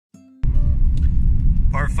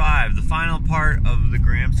Part 5, the final part of the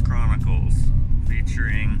Gramps Chronicles,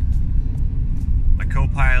 featuring my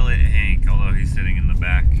co-pilot Hank, although he's sitting in the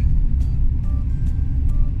back.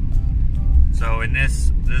 So in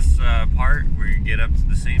this part, we get up to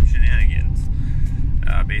the same shenanigans.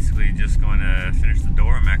 Basically just going to finish the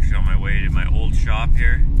door. I'm actually on my way to my old shop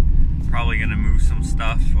here. Probably going to move some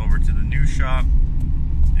stuff over to the new shop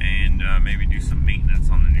and maybe do some maintenance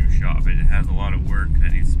on the new shop. It has a lot of work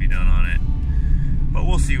that needs to be done on it. But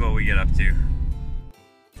we'll see what we get up to.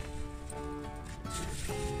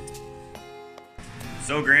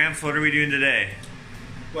 So Gramps, what are we doing today?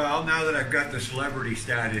 Well, now that I've got the celebrity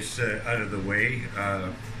status out of the way,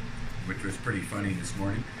 which was pretty funny this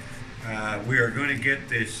morning, we are going to get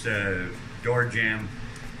this door jamb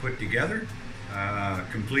put together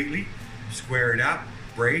completely, squared up,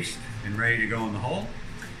 braced, and ready to go in the hole.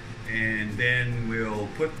 And then we'll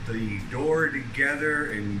put the door together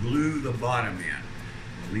and glue the bottom in.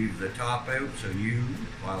 We'll leave the top out so you,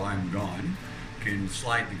 while I'm gone, can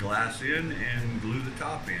slide the glass in and glue the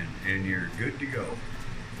top in, and you're good to go.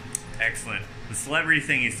 Excellent. The celebrity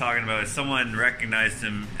thing he's talking about is someone recognized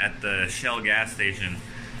him at the Shell gas station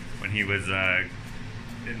when he was,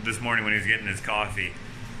 this morning when he was getting his coffee.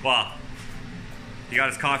 Well, he got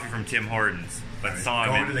his coffee from Tim Hortons, but saw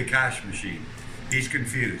him going to the cash machine. He's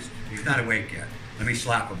confused. He's not awake yet. Let me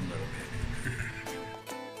slap him a little bit.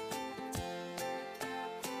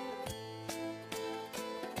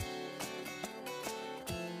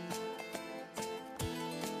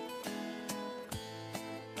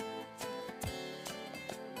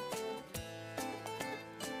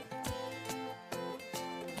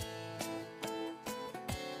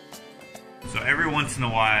 So every once in a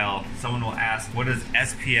while, someone will ask, what does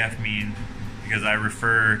SPF mean? Because I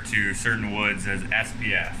refer to certain woods as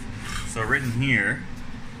SPF. So written here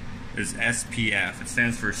is SPF. It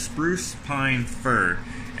stands for spruce pine fir,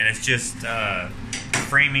 and it's just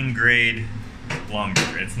framing grade lumber.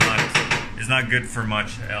 It's not good for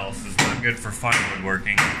much else. It's not good for fine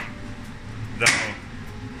woodworking, though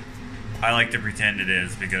I like to pretend it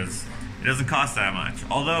is because it doesn't cost that much.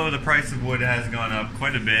 Although the price of wood has gone up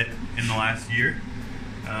quite a bit in the last year.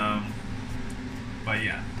 But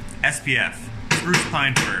yeah, SPF, spruce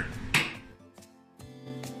pine fir.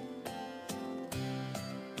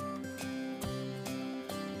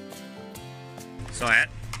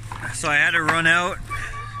 So I had to run out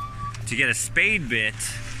to get a spade bit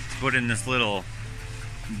to put in this little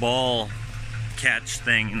ball catch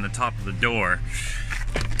thing in the top of the door.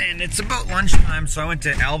 And it's about lunchtime, so I went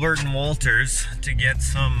to Albert and Walters to get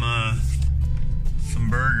some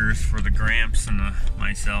burgers for the Gramps and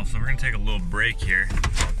myself. So we're gonna take a little break here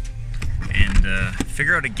and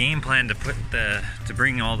figure out a game plan to put to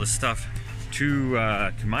bring all the stuff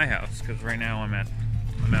to my house, because right now I'm at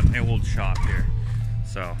my old shop here.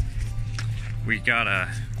 So we gotta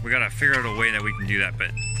figure out a way that we can do that.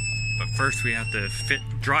 But first we have to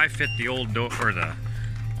dry fit the old door, or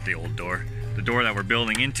the old door. The door that we're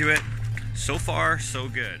building into it. So far, so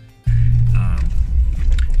good.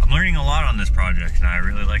 I'm learning a lot on this project, and I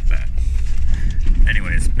really like that.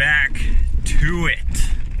 Anyways, back to it.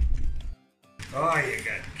 Oh, you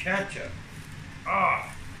got ketchup. Oh,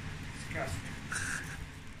 disgusting.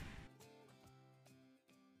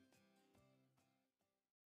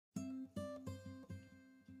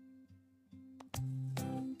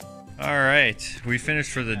 All right, we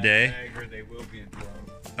finished for the day. They will be enthroned.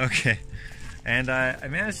 Okay. And I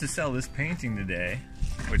managed to sell this painting today,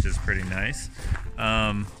 which is pretty nice.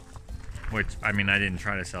 Which, I mean, I didn't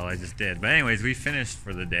try to sell, I just did. But anyways, we finished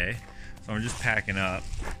for the day. So I'm just packing up.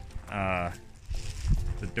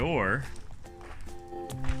 The door,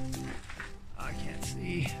 I can't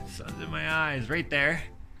see, sun's in my eyes, right there.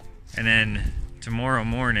 And then tomorrow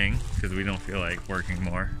morning, because we don't feel like working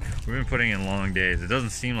more, we've been putting in long days. It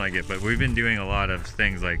doesn't seem like it, but we've been doing a lot of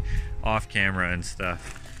things like off camera and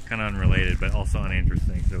stuff. Kind of unrelated, but also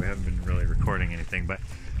uninteresting, so we haven't been really recording anything. But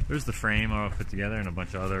there's the frame I'll put together and a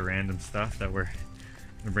bunch of other random stuff that we're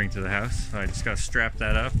gonna bring to the house. So I just gotta strap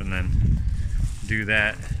that up and then do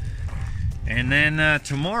that. And then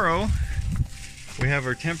tomorrow we have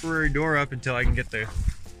our temporary door up until I can get the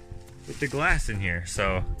glass in here.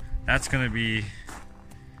 So that's gonna be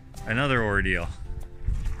another ordeal.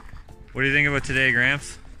 What do you think about today,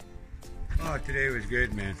 Gramps? Oh, today was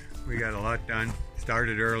good, man. We got a lot done.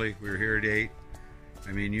 Started early. We were here at 8.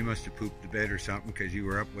 I mean, you must have pooped the bed or something because you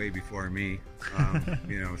were up way before me.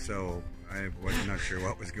 You know, so I was not sure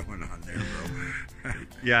what was going on there, bro.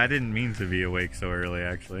 Yeah, I didn't mean to be awake so early,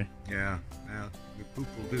 actually. Yeah, well, the poop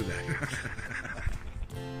will do that.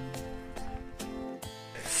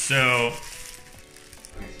 So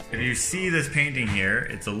if you see this painting here,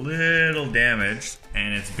 it's a little damaged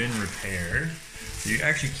and it's been repaired. You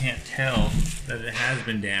actually can't tell that it has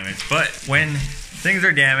been damaged, but when things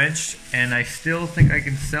are damaged and I still think I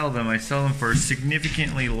can sell them, I sell them for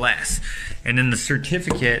significantly less. And then the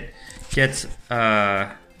certificate gets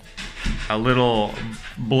a little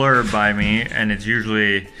blurb by me, and it's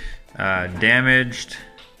usually damaged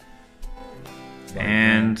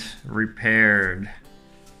and repaired.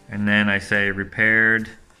 And then I say repaired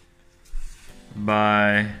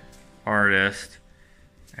by artist,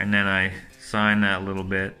 and then I sign that little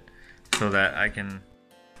bit so that I can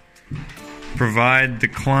provide the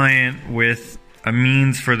client with a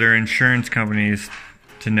means for their insurance companies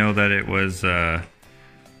to know that it was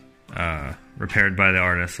repaired by the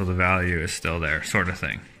artist, so the value is still there, sort of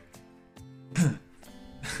thing.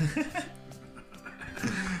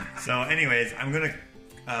 So anyways, I'm gonna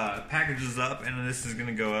package this up, and this is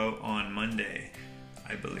gonna go out on Monday,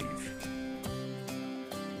 I believe.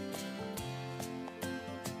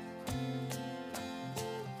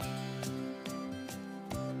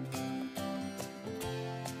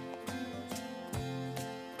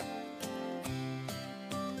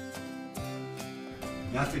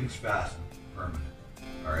 Nothing's fastened permanent,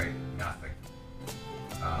 all right? Nothing.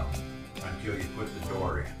 Until you put the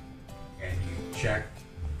door in. And you check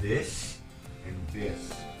this and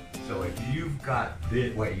this. So if you've got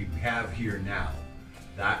this, what you have here now,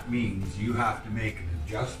 that means you have to make an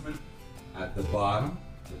adjustment at the bottom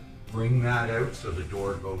to bring that out so the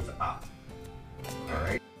door goes up, all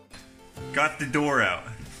right? Got the door out,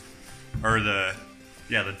 or the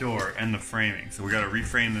door and the framing. So we gotta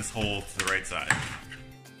reframe this hole to the right side.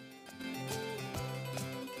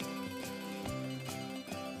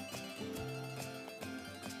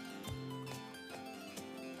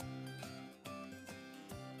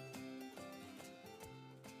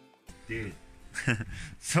 Dude.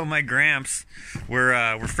 So my Gramps,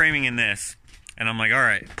 we're framing in this, and I'm like, all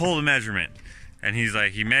right, pull the measurement. And he's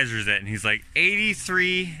like, he measures it, and he's like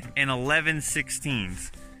 83 and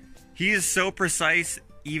 11/16. He is so precise,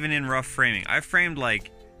 even in rough framing. I've framed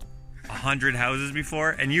like 100 houses before,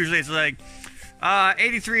 and usually it's like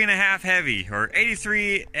 83 and a half heavy, or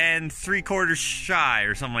 83 and 3/4 shy,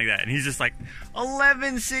 or something like that. And he's just like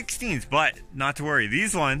 11/16. But not to worry,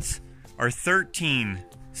 these ones are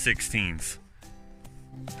 13/16.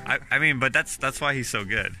 I mean, but that's why he's so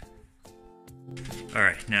good. All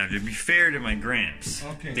right, now to be fair to my Gramps,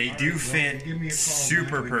 they do fit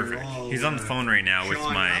super perfect. He's on the phone right now with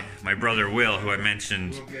my brother Will, who I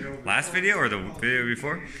mentioned last video or the video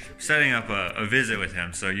before. Setting up a visit with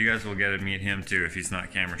him, so you guys will get to meet him too if he's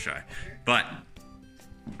not camera shy. But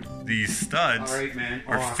these studs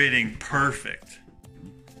are fitting perfect.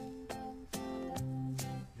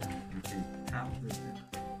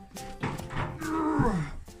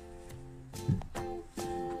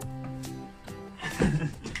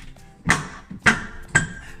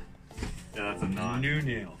 Yeah, that's a knot. New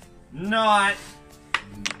nail. Not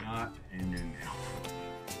Not a new nail.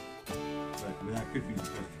 But that could be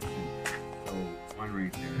just a few. So one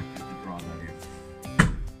right there, just to draw that in.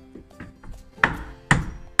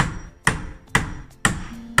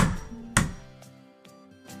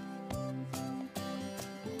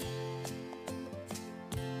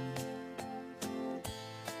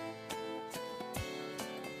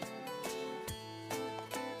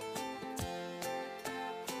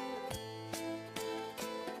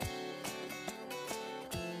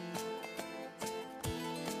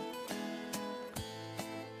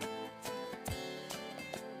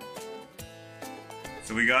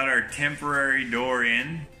 So we got our temporary door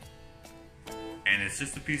in, and it's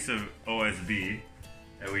just a piece of OSB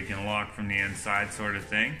that we can lock from the inside, sort of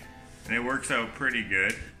thing. And it works out pretty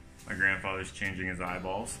good. My grandfather's changing his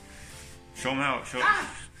eyeballs. Show him how show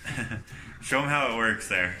him how it works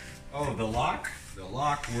there. Oh, the lock? The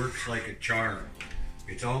lock works like a charm.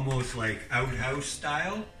 It's almost like outhouse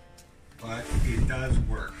style, but it does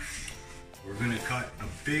work. We're gonna cut a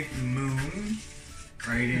big moon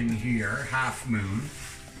right in here, half moon,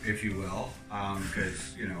 if you will,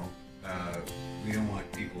 because, you know, we don't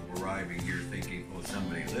want people arriving here thinking, oh,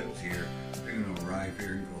 somebody lives here. They're gonna arrive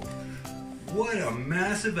here and go, what a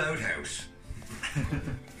massive outhouse.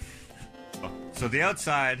 So the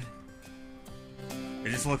outside, it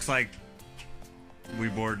just looks like we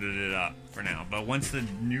boarded it up for now. But once the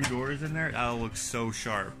new door is in there, that'll look so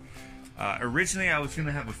sharp. Originally, I was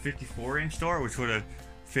gonna have a 54-inch door, which would have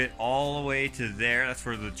fit all the way to there. That's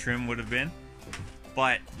where the trim would have been.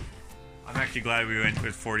 But I'm actually glad we went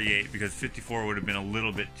with 48, because 54 would have been a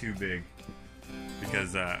little bit too big,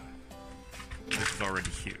 because this is already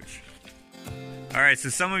huge. Alright, so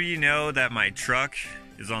some of you know that my truck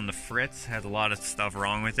is on the fritz, has a lot of stuff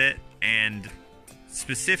wrong with it, and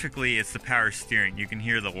specifically it's the power steering. You can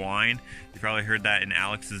hear the whine. You probably heard that in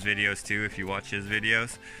Alex's videos too if you watch his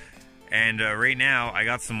videos. And right now I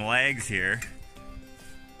got some lags here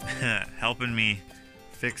helping me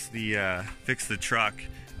fix the truck,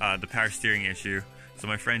 the power steering issue. So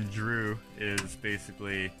my friend Drew is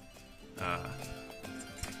basically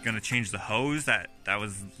gonna change the hose that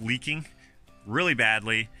was leaking really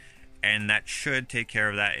badly, and that should take care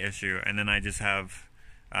of that issue. And then I just have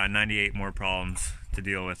 98 more problems to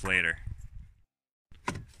deal with later.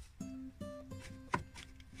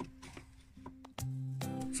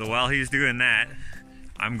 So while he's doing that,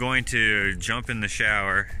 I'm going to jump in the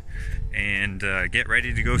shower and get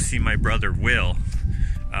ready to go see my brother Will.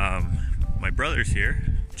 My brother's here,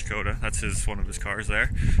 Jakota. That's one of his cars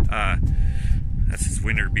there. That's his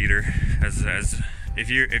winter beater. If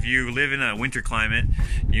you live in a winter climate,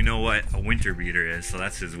 you know what a winter beater is. So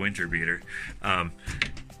that's his winter beater.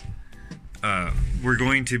 We're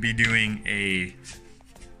going to be doing a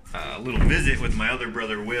little visit with my other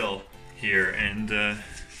brother Will here, and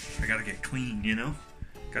I gotta get clean, you know?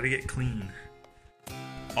 Gotta get clean.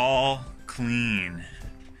 All clean.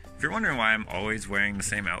 If you're wondering why I'm always wearing the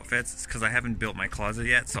same outfits, it's because I haven't built my closet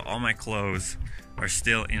yet, so all my clothes are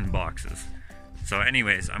still in boxes. So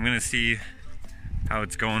anyways, I'm gonna see how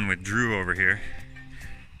it's going with Drew over here,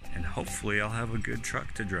 and hopefully I'll have a good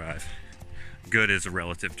truck to drive. Good is a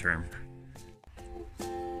relative term.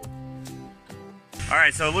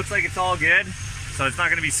 Alright, so it looks like it's all good. So it's not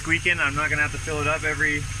gonna be squeaking. I'm not gonna have to fill it up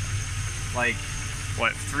every, like,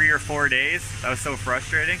 what, 3 or 4 days? That was so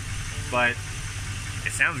frustrating, but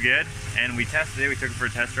it sounds good, and we tested it. We took it for a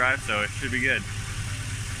test drive, so it should be good,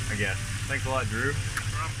 I guess. Thanks a lot, Drew.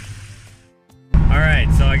 Alright,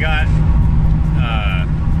 so I got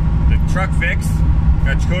the truck fixed.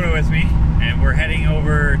 Got Jakota with me, and we're heading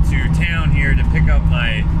over to town here to pick up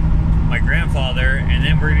my grandfather, and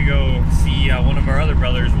then we're gonna go see one of our other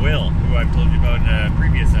brothers, Will, who I've told you about in a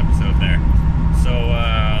previous episode there. So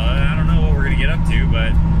I don't know what we're gonna get up to,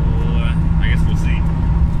 but I guess we'll see.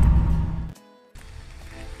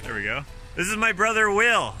 There we go. This is my brother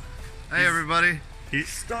Will. Hey everybody.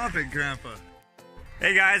 Stop it, Grandpa.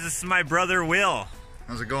 Hey guys, this is my brother Will.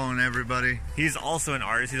 How's it going, everybody? He's also an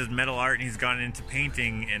artist. He does metal art, and he's gotten into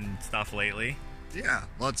painting and stuff lately. Yeah,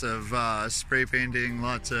 lots of spray painting,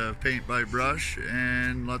 lots of paint by brush,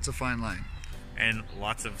 and lots of fine line. And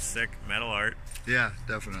lots of sick metal art. Yeah,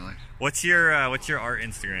 definitely. What's your art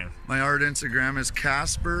Instagram? My art Instagram is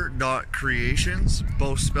Casper.creations,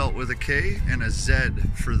 both spelt with a K and a Z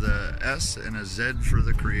for the S and a Z for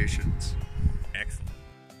the creations. Excellent.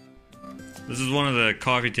 This is one of the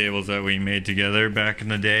coffee tables that we made together back in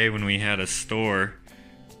the day when we had a store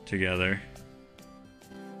together.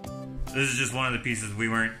 This is just one of the pieces we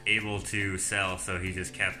weren't able to sell, so he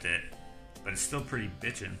just kept it. But it's still pretty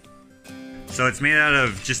bitchin'. So it's made out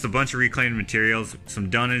of just a bunch of reclaimed materials, some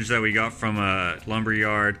dunnage that we got from a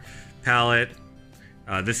lumberyard, pallet.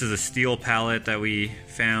 This is a steel pallet that we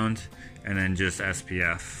found, and then just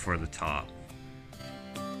SPF for the top.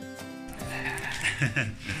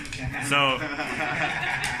 So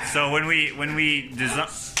when we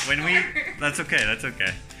that's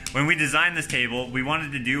okay. When we designed this table, we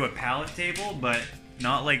wanted to do a pallet table, but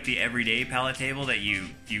not like the everyday pallet table that you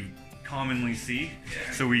commonly see.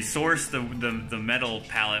 Yeah. So we sourced the metal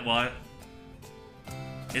pallet. Well,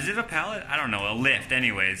 is it a pallet? I don't know. A lift,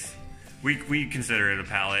 anyways. We consider it a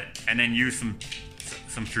pallet, and then use some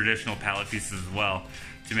traditional pallet pieces as well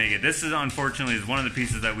to make it. This is unfortunately one of the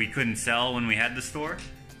pieces that we couldn't sell when we had the store,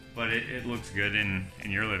 but it looks good in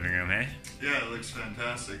your living room, hey? Yeah, it looks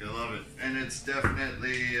fantastic. I love it, and it's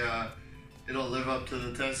definitely it'll live up to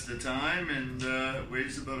the test of time, and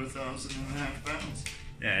weighs about 1,500 pounds.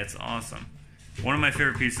 Yeah, it's awesome. One of my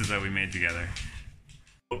favorite pieces that we made together.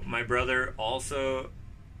 My brother also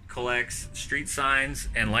collects street signs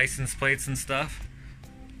and license plates and stuff,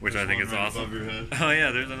 which I think is awesome. Above your head. Oh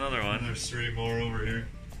yeah, there's another one. And there's 3 more over here.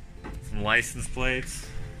 Some license plates.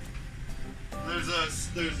 There's a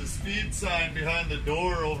speed sign behind the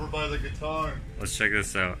door over by the guitar. Let's check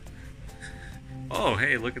this out. Oh,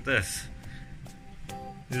 hey, look at this.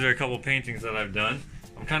 These are a couple paintings that I've done.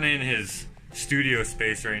 I'm kind of in his studio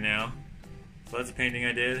space right now. So that's a painting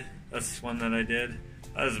I did. That's one that I did.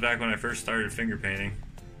 That was back when I first started finger painting.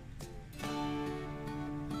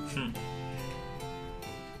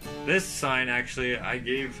 This sign, actually, I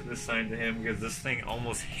gave this sign to him because this thing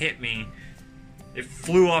almost hit me. It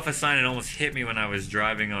flew off a sign and almost hit me when I was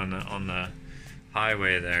driving on the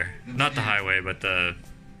highway there. Not the highway, but the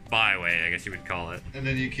byway, I guess you would call it. And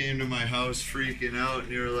then you came to my house freaking out,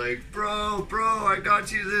 and you were like, bro, I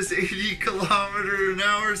got you this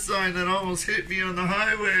 80-kilometer-an-hour sign that almost hit me on the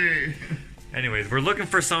highway. Anyways, we're looking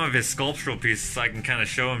for some of his sculptural pieces so I can kind of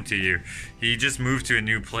show them to you. He just moved to a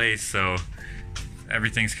new place, so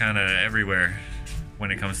everything's kind of everywhere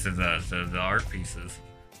when it comes to the art pieces.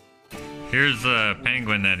 Here's a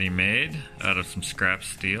penguin that he made out of some scrap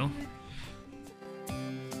steel.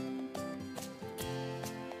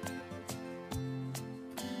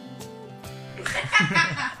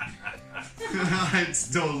 I'd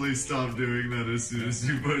totally stop doing that as soon as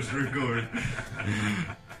you push record.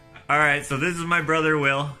 Alright, so this is my brother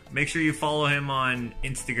Will. Make sure you follow him on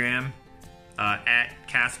Instagram at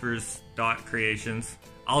caspers.creations.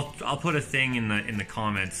 I'll put a thing in the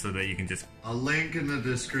comments so that you can just... A link in the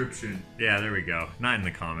description. Yeah, there we go. Not in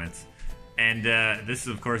the comments. And this,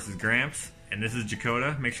 of course, is Gramps. And this is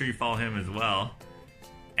Jakota. Make sure you follow him as well.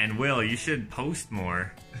 And Will, you should post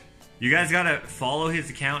more. You guys gotta follow his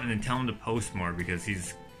account and then tell him to post more because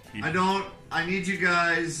he's... I need you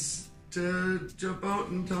guys to jump out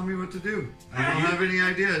and tell me what to do. I don't have any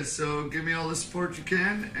ideas, so give me all the support you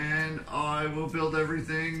can, and I will build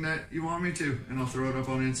everything that you want me to, and I'll throw it up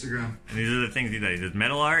on Instagram. And these are the things he does. He does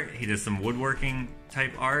metal art, he does some woodworking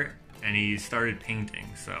type art, and he started painting,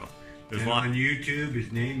 so... There's on YouTube,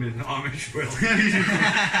 his name is Amish Will.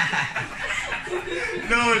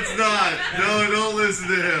 No, it's not. No, don't listen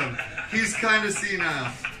to him. He's kind of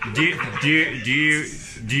senile. Do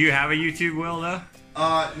you have a YouTube, Will, though?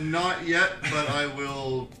 Not yet, but I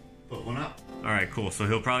will put one up. Alright, cool. So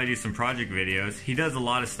he'll probably do some project videos. He does a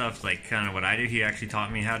lot of stuff like kind of what I do. He actually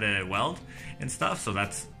taught me how to weld and stuff. So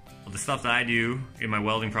that's the stuff that I do in my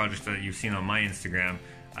welding projects that you've seen on my Instagram.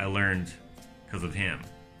 I learned because of him.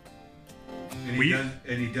 And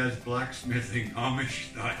he does blacksmithing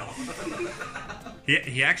Amish style.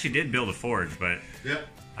 he actually did build a forge, but yep.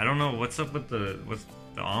 I don't know what's up with the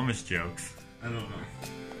Amish jokes. I don't know.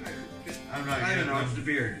 I don't know. It's the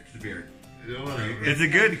beard. It's the beard. Yeah, whatever. It's a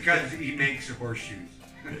good because he makes horseshoes.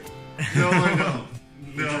 No, I don't.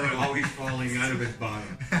 No, they're always falling out of his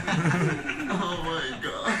bottom. Oh my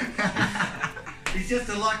god. He's just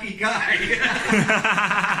a lucky guy.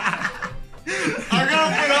 I'm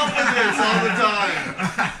gonna put up with this all the time.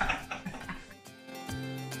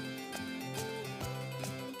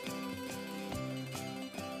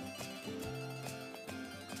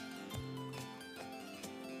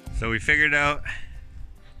 So we figured out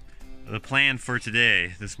the plan for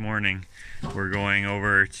today. This morning we're going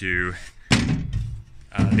over to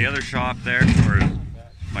the other shop there, or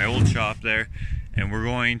my old shop there, and we're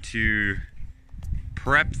going to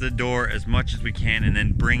prep the door as much as we can and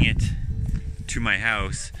then bring it to my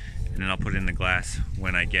house, and then I'll put in the glass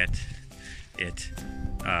when I get it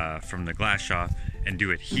from the glass shop and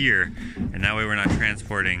do it here, and that way we're not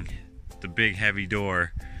transporting the big heavy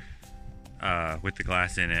door with the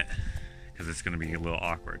glass in it, because it's going to be a little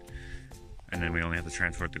awkward, and then we only have to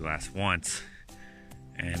transport the glass once,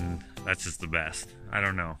 and that's just the best. I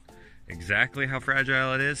don't know exactly how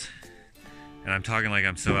fragile it is, and I'm talking like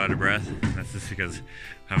I'm so out of breath. That's just because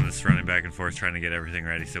I'm just running back and forth trying to get everything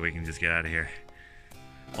ready so we can just get out of here.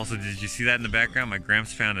 Also, did you see that in the background? My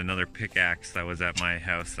Gramps found another pickaxe that was at my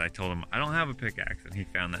house. I told him I don't have a pickaxe, and he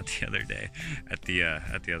found that the other day at the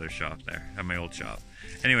other shop there, at my old shop.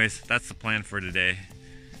 Anyways, that's the plan for today.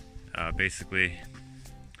 Basically,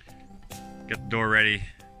 get the door ready,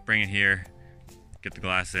 bring it here, get the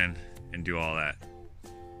glass in, and do all that.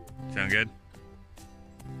 Sound good?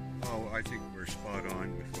 Oh, I think we're spot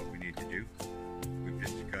on with what we need to do. We've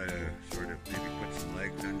just got to sort of maybe put some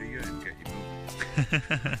legs under you and get you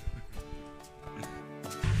moving.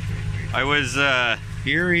 I was,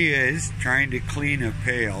 Here he is trying to clean a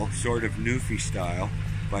pail, sort of Newfie style,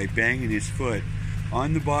 by banging his foot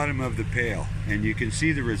on the bottom of the pail. And you can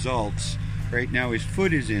see the results. Right now his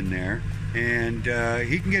foot is in there, and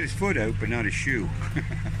he can get his foot out, but not his shoe.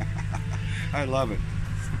 I love it.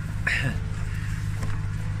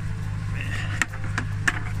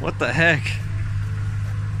 What the heck?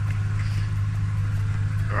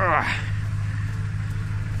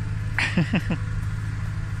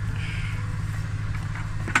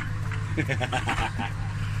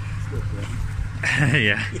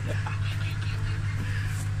 Yeah.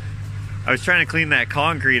 I was trying to clean that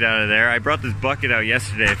concrete out of there. I brought this bucket out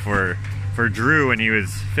yesterday for Drew when he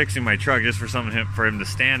was fixing my truck, just for something for him to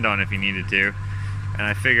stand on if he needed to. And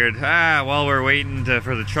I figured, while we're waiting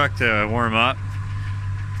for the truck to warm up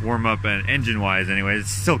and engine-wise anyways,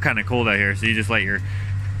 it's still kind of cold out here, so you just let your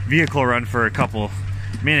vehicle run for a couple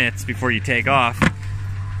minutes before you take off.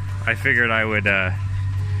 I figured I would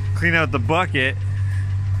clean out the bucket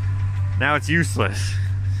Now it's useless.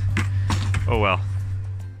 Oh well.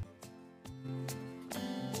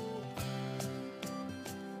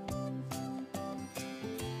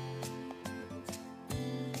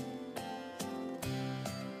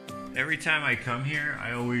 Every time I come here,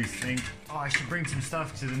 I always think, oh, I should bring some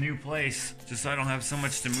stuff to the new place just so I don't have so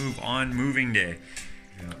much to move on moving day.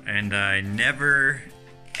 Yeah. And I never,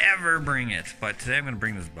 ever bring it. But today I'm going to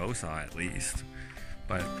bring this bow saw at least.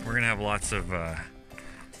 But we're going to have lots of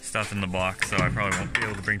stuff in the box, so I probably won't be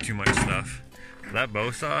able to bring too much stuff. That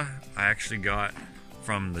bow saw I actually got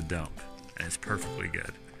from the dump, and it's perfectly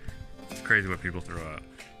good. It's crazy what people throw out.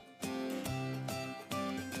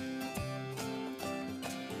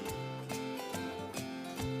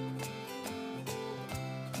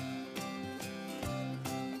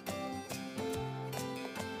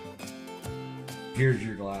 Here's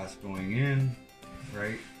your glass going in,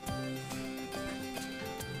 right?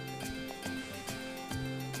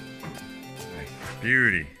 Nice.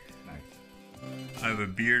 Beauty. Nice. I have a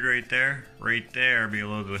beard right there. Right there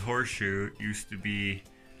below the horseshoe used to be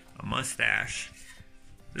a mustache.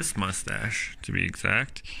 This mustache, to be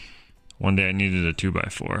exact. One day I needed a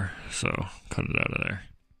 2x4, so cut it out of there.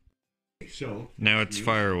 So now it's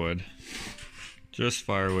firewood. Just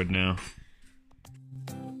firewood now.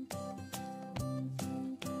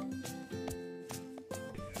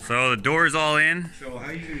 So the door's all in, how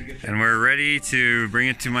are you gonna get that? and we're ready to bring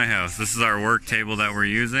it to my house. This is our work table that we're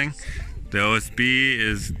using. The OSB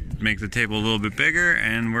is make the table a little bit bigger,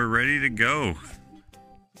 and we're ready to go.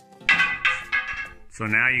 So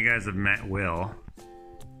now you guys have met Will.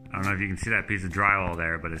 I don't know if you can see that piece of drywall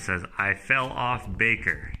there, but it says, "I fell off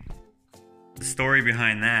Baker." The story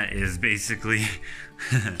behind that is basically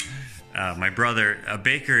my brother, a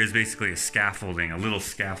baker is basically a scaffolding, a little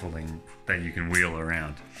scaffolding that you can wheel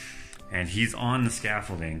around. And he's on the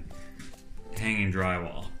scaffolding hanging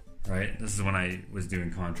drywall, right? This is when I was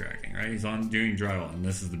doing contracting, right? He's on doing drywall, and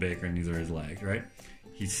this is the baker, and these are his legs, right?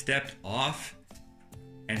 He stepped off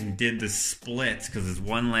and he did the splits because his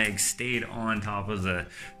one leg stayed on top of the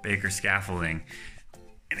baker scaffolding,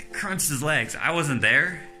 and it crunched his legs. I wasn't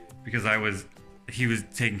there because he was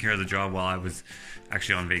taking care of the job while I was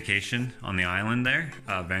actually on vacation on the island there,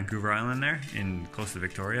 Vancouver Island there, close to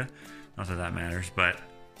Victoria. Not that that matters, but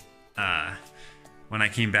when I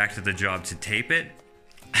came back to the job to tape it,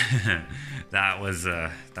 that was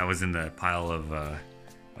in the pile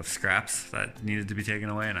of scraps that needed to be taken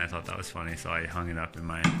away, and I thought that was funny, so I hung it up in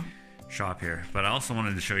my shop here. But I also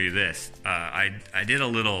wanted to show you this. I did a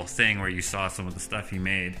little thing where you saw some of the stuff he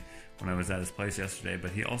made when I was at his place yesterday,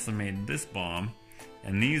 but he also made this bomb,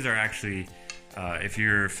 and these are actually, if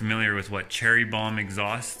you're familiar with what cherry bomb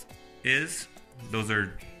exhaust is,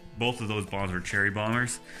 both of those bombs were cherry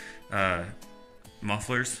bombers,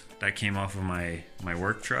 mufflers that came off of my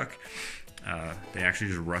work truck. They actually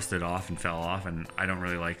just rusted off and fell off, and I don't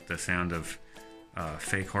really like the sound of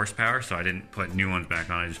fake horsepower, so I didn't put new ones back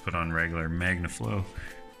on. I just put on regular MagnaFlow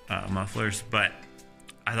mufflers, but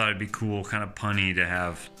I thought it'd be cool, kind of punny, to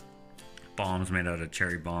have bombs made out of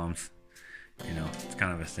cherry bombs. You know, it's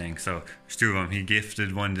kind of a thing. So there's two of them. He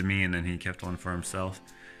gifted one to me, and then he kept one for himself.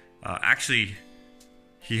 Actually,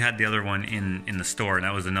 he had the other one in the store, and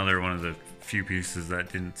that was another one of the few pieces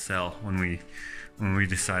that didn't sell when we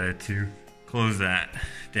decided to close that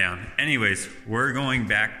down. Anyways, we're going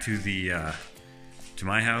back to to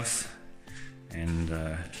my house and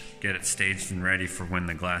get it staged and ready for when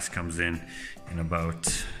the glass comes in about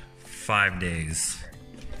 5 days,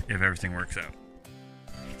 if everything works out.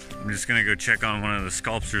 I'm just gonna go check on one of the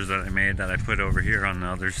sculptures that I made that I put over here on the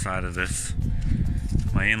other side of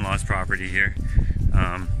my in-laws property here.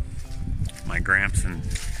 My Gramps and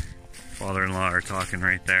father-in-law are talking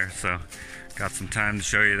right there, so got some time to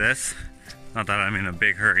show you this. Not that I'm in a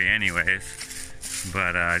big hurry anyways,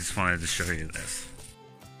 but I just wanted to show you this.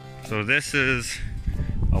 So this is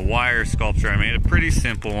a wire sculpture I made, a pretty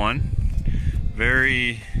simple one.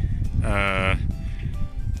 Very,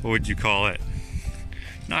 what would you call it?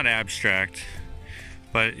 Not abstract,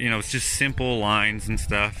 but you know, it's just simple lines and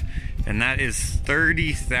stuff. And that is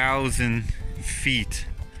 30,000 feet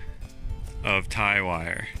of tie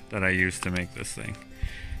wire that I used to make this thing.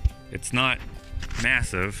 It's not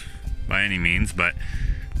massive by any means, but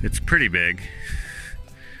it's pretty big.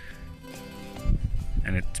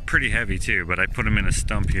 And it's pretty heavy too, but I put them in a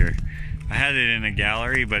stump here. I had it in a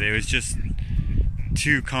gallery, but it was just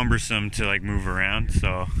too cumbersome to like move around,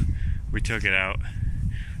 so we took it out.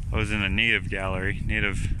 I was in a native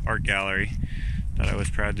art gallery that I was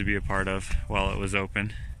proud to be a part of while it was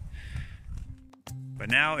open. But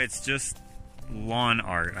now it's just lawn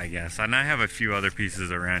art, I guess. And I have a few other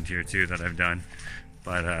pieces around here too that I've done,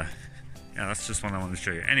 but yeah, that's just what I wanted to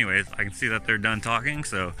show you. Anyways, I can see that they're done talking,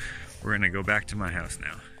 so we're gonna go back to my house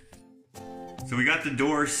now. So we got the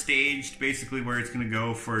door staged, basically where it's gonna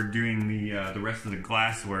go for doing the rest of the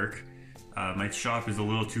glass work. My shop is a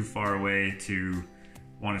little too far away to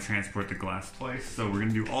want to transport the glass twice, so we're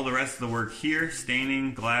gonna do all the rest of the work here,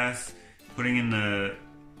 staining, glass, putting in the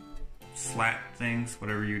slat things,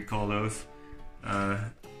 whatever you'd call those.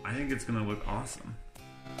 I think it's gonna look awesome.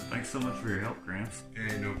 Thanks so much for your help, Gramps.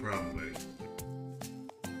 Hey, no problem, buddy.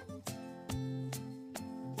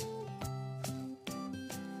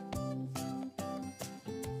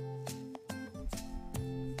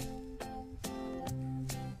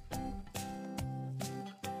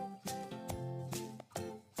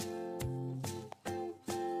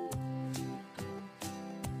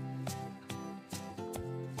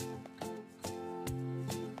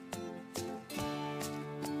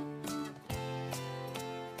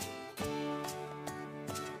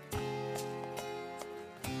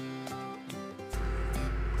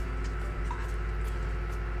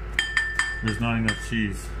 There's not enough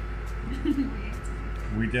cheese.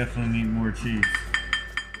 We definitely need more cheese.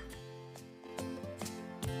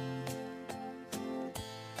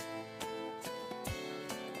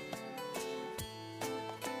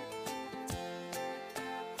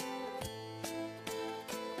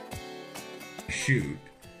 Shoot,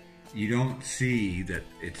 you don't see that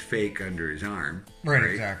it's fake under his arm. Right,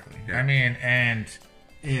 exactly. Yeah. I mean, and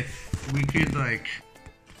if we could, like,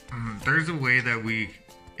 there's a way that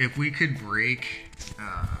if we could break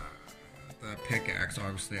the pickaxe,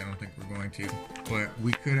 obviously I don't think we're going to, but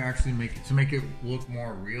we could actually make it look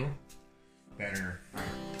more real, better.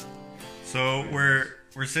 So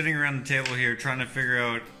we're sitting around the table here trying to figure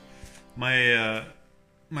out,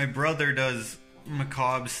 my brother does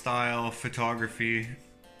macabre style photography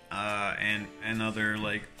and other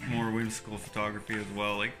like more whimsical photography as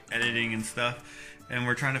well, like editing and stuff, and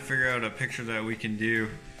we're trying to figure out a picture that we can do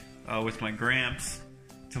with my Gramps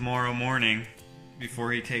tomorrow morning before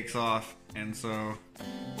he takes off. And so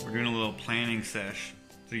we're doing a little planning sesh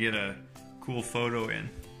to get a cool photo in.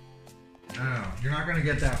 No, you're not going to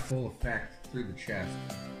get that full effect through the chest.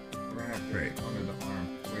 We're going to have to Right. under the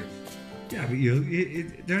arm, which... Yeah, but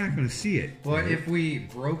they're not going to see it. Well, if we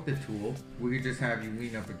broke the tool, we could just have you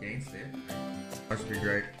lean up against it. That would be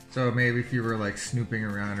great. So maybe if you were like snooping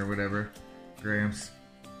around or whatever, Gramps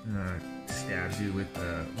stabs you with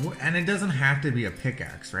the... And it doesn't have to be a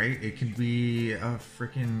pickaxe, right? It could be a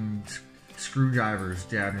freaking screwdrivers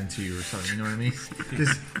jabbed into you or something, you know what I mean?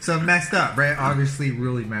 Just so messed up, right? Obviously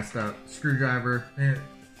really messed up. Screwdriver.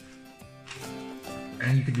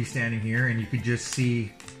 And you could be standing here and you could just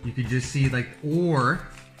see like, or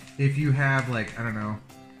if you have like, I don't know,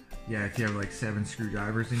 yeah, if you have like 7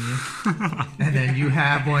 screwdrivers in you, and then you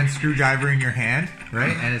have one screwdriver in your hand,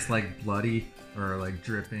 right? And it's like bloody or like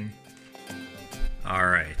dripping.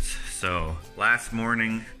 Alright, so last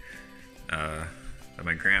morning,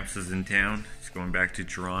 my Gramps is in town. He's going back to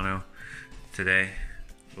Toronto today,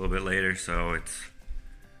 a little bit later, so it's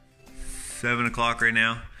 7 o'clock right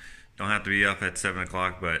now. Don't have to be up at 7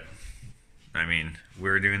 o'clock, but I mean,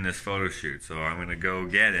 we're doing this photo shoot, so I'm gonna go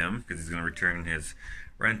get him because he's gonna return his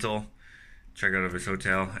rental, check out of his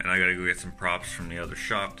hotel, and I gotta go get some props from the other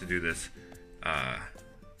shop to do this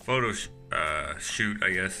photo shoot,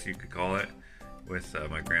 I guess you could call it, with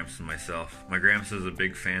my Gramps and myself. My Gramps is a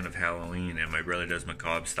big fan of Halloween, and my brother does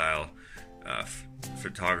macabre style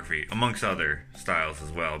photography, amongst other styles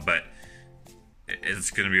as well. But it's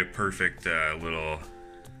gonna be a perfect little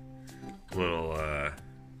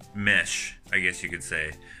mesh, I guess you could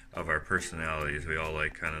say, of our personalities. We all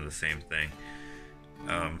like kind of the same thing.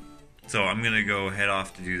 So I'm gonna go head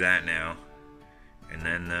off to do that now, and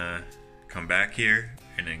then come back here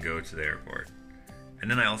and then go to the airport.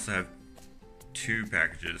 And then I also have 2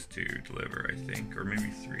 packages to deliver, I think, or maybe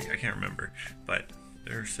 3, I can't remember, but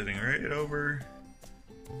they're sitting right over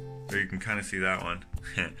there. You can kind of see that one.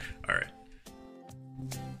 Alright,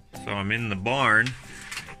 so I'm in the barn,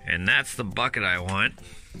 and that's the bucket I want.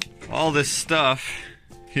 All this stuff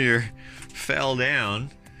here fell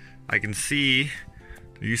down. I can see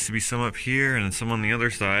there used to be some up here and some on the other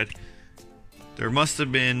side. There must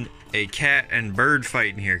have been a cat and bird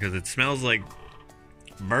fight in here because it smells like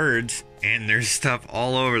birds and there's stuff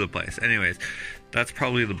all over the place. Anyways, that's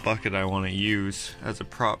probably the bucket I want to use as a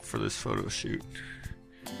prop for this photo shoot.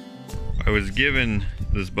 I was given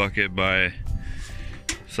this bucket by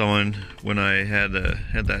someone when I had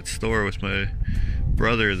that store with my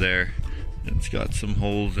brother there. It's got some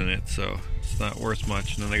holes in it, so it's not worth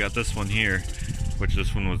much. And then I got this one here, which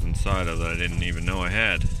this one was inside of that I didn't even know I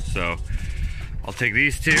had. So I'll take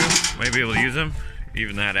these 2, might be able to use them.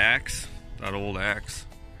 Even that axe, that old axe.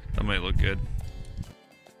 That might look good.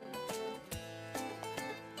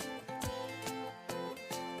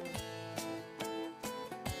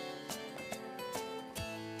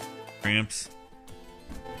 Gramps.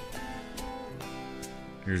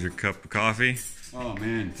 Here's your cup of coffee. Oh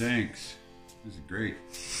man, thanks. This is great.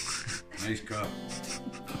 Nice cup.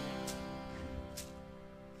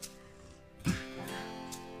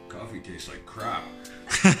 Coffee tastes like crap.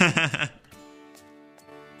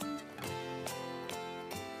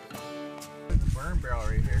 Burn barrel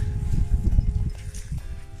right here.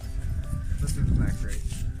 This isn't that great.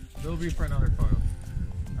 It'll be for another photo.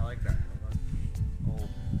 I like that. Old.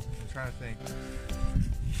 I'm trying to think.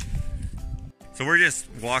 So we're just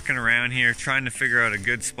walking around here trying to figure out a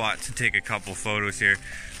good spot to take a couple photos here.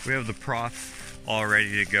 We have the props all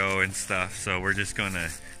ready to go and stuff, so we're just gonna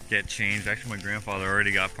get changed. Actually, my grandfather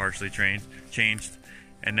already got partially changed,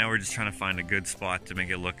 and now we're just trying to find a good spot to make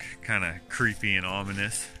it look kind of creepy and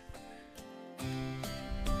ominous.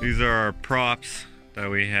 These are our props that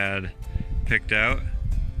we had picked out,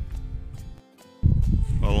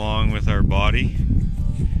 along with our body.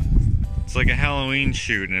 It's like a Halloween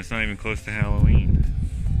shoot, and it's not even close to Halloween.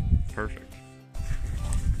 Perfect.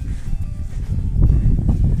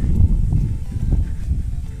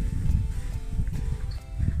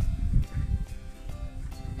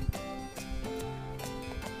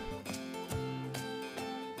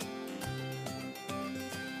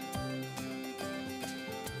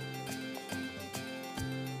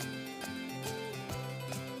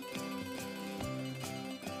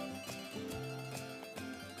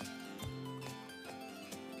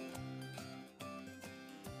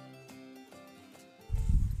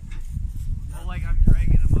 Like I'm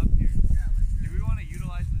dragging him up here. Yeah, like do we want to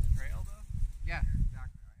utilize this trail though? Yeah,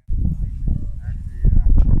 exactly. Actually, yeah.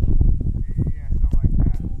 Yeah, something like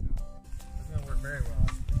that. So that's gonna work very well.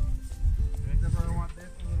 Except I want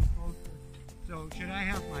this a little closer. So should I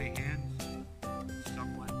have my hands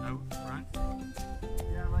somewhat out front?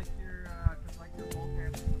 Yeah, like your both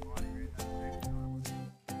hands in the body, right?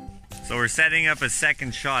 That's So we're setting up a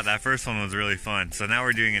second shot. That first one was really fun. So now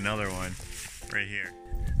we're doing another one right here.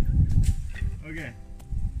 Okay.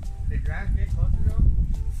 Hey, Gramps, get closer though.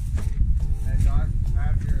 And not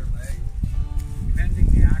have your leg bending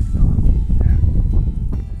the axle. Yeah.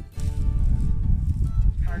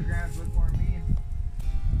 Alright, Gramps, look more mean.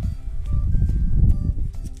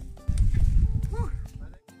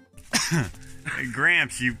 Hey,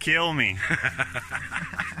 Gramps, you kill me.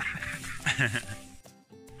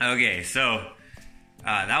 Okay, so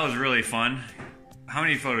that was really fun. How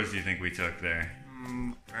many photos do you think we took there?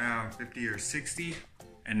 Around 50 or 60.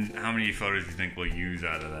 And how many photos do you think we'll use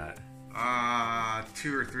out of that?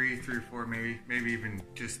 2 or 3, 3 or 4 maybe even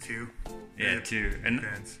just 2. Yeah, It 2. And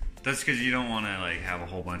depends. that's because you don't want to like have a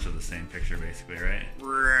whole bunch of the same picture, basically, right?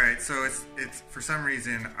 Right. So it's for some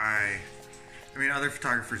reason I mean other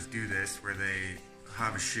photographers do this where they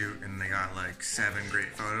have a shoot and they got like 7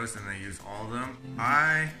 great photos and they use all of them.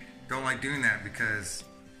 I don't like doing that because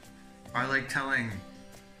I like telling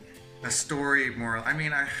a story more. I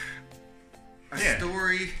mean, a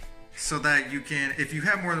story so that you can, if you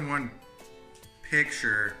have more than one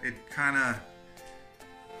picture, it kind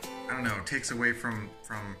of, I don't know, takes away from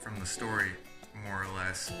the story more or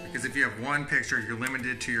less. Because if you have one picture, you're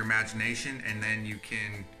limited to your imagination, and then you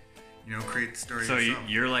can, you know, create the story. So yourself.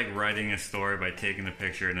 you're like writing a story by taking the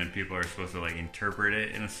picture, and then people are supposed to like interpret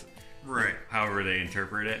it in right, however they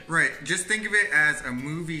interpret it. right. Just think of it as a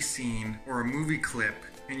movie scene or a movie clip,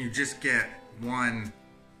 and you just get one.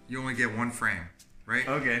 You only get one frame, right?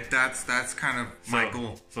 Okay. That's kind of my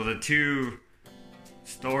goal. So the 2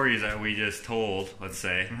 stories that we just told, let's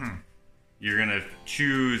say, you're gonna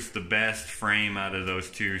choose the best frame out of those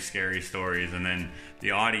 2 scary stories, and then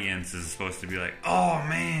the audience is supposed to be like, "Oh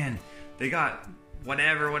man, they got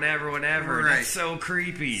whatever. Right. That's so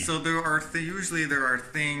creepy." So usually there are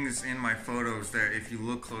things in my photos that if you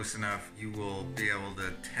look close enough, you will be able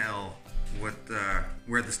to tell what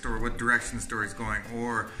direction the story is going.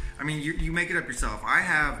 Or I mean, you make it up yourself. I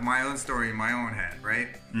have my own story in my own head, right?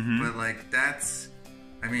 But like that's,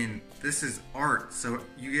 I mean, this is art, so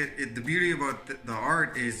you get it. The beauty about the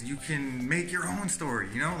art is you can make your own story.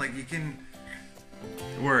 You know, like you can.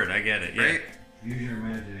 Word, I get it. Yeah. Right. Use your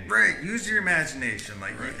imagination. Right, use your imagination.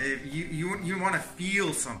 Like you want to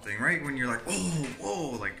feel something, right? When you're like,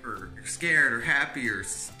 whoa, like, or you're scared or happy or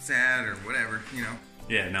sad or whatever, you know.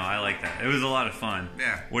 Yeah, no, I like that. It was a lot of fun.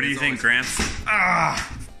 Yeah. What do you think, Gramps?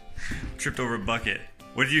 Tripped over a bucket.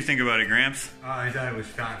 What did you think about it, Gramps? I thought it was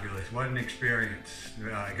fabulous. What an experience.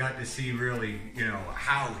 I got to see really,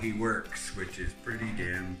 how he works, which is pretty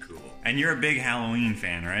damn cool. And you're a big Halloween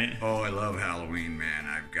fan, right? Oh, I love Halloween, man.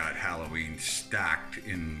 I've got Halloween stacked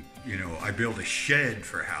in, I built a shed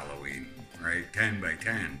for Halloween, right? 10 by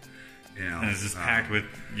 10. And it's just packed with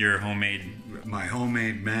your homemade... My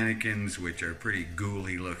homemade mannequins, which are pretty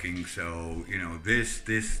ghouly looking. So,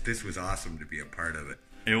 this was awesome to be a part of it.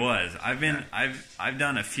 It was. I've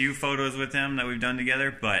done a few photos with him that we've done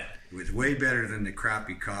together, but it was way better than the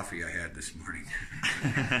crappy coffee I had this morning.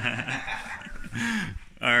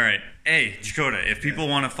 All right. Hey, Jakota, if people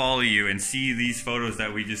want to follow you and see these photos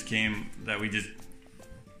that we just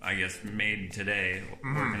I guess made today,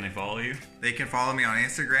 where can they follow you? They can follow me on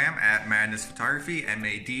Instagram at Madness Photography,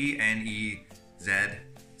 MADNEZZ.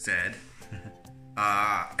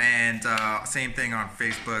 And same thing on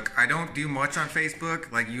Facebook. I don't do much on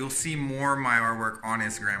Facebook. Like, you'll see more of my artwork on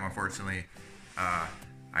Instagram, unfortunately.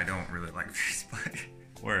 I don't really like Facebook.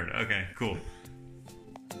 Word. Okay, cool.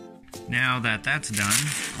 Now that that's done,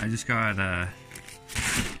 I just got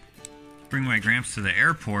bring my Gramps to the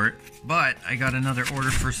airport, but I got another order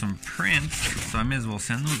for some prints, so I may as well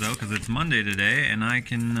send those out because it's Monday today, and I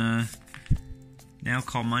can now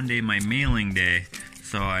call Monday my mailing day.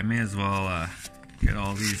 So I may as well get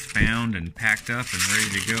all these found and packed up and ready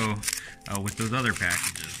to go with those other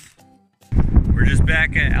packages. We're just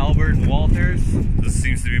back at Albert and Walter's. This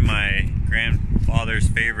seems to be my grandfather's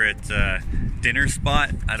favorite dinner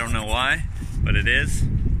spot. I don't know why, but it is.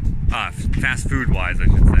 Fast food wise, I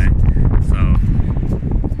should say. So,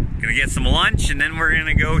 gonna get some lunch and then we're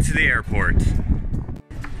gonna go to the airport.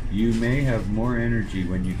 You may have more energy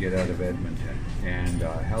when you get out of Edmonton, and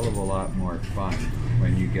a hell of a lot more fun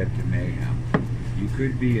when you get to Mayhem. You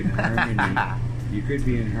could be in harmony. You could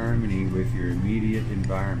be in harmony with your immediate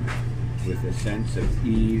environment, with a sense of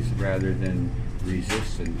ease rather than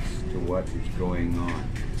resistance to what is going on.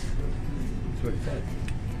 That's what it said.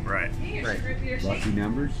 Right. Right. Lucky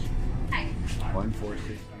numbers. Hi. 1, 4,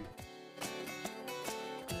 6.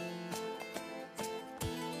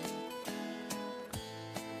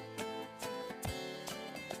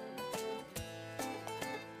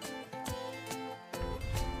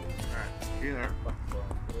 You there? It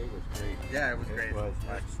was great. Yeah, it was great. It was.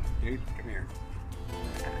 Dude, come here.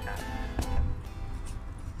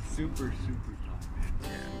 Super fun,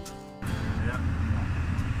 man. Yeah.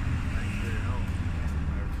 Thanks for your help.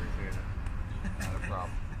 I appreciate it. Not a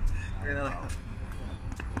problem.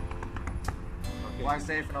 Okay. Fly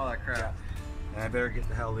safe and all that crap. Yeah. And I better get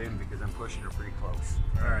the hell in because I'm pushing her pretty close.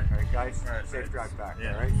 All right. All right, guys. All right, Safe drive back.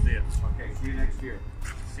 Yeah. All right. See ya. Okay. See you next year.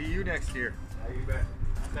 See you next year. Yeah, you bet.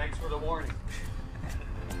 Thanks for the warning.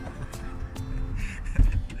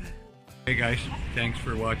 Hey guys, thanks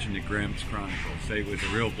for watching the Gramps Chronicles. It was a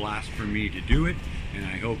real blast for me to do it, and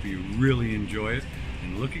I hope you really enjoy it.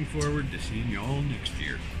 And looking forward to seeing you all next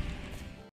year.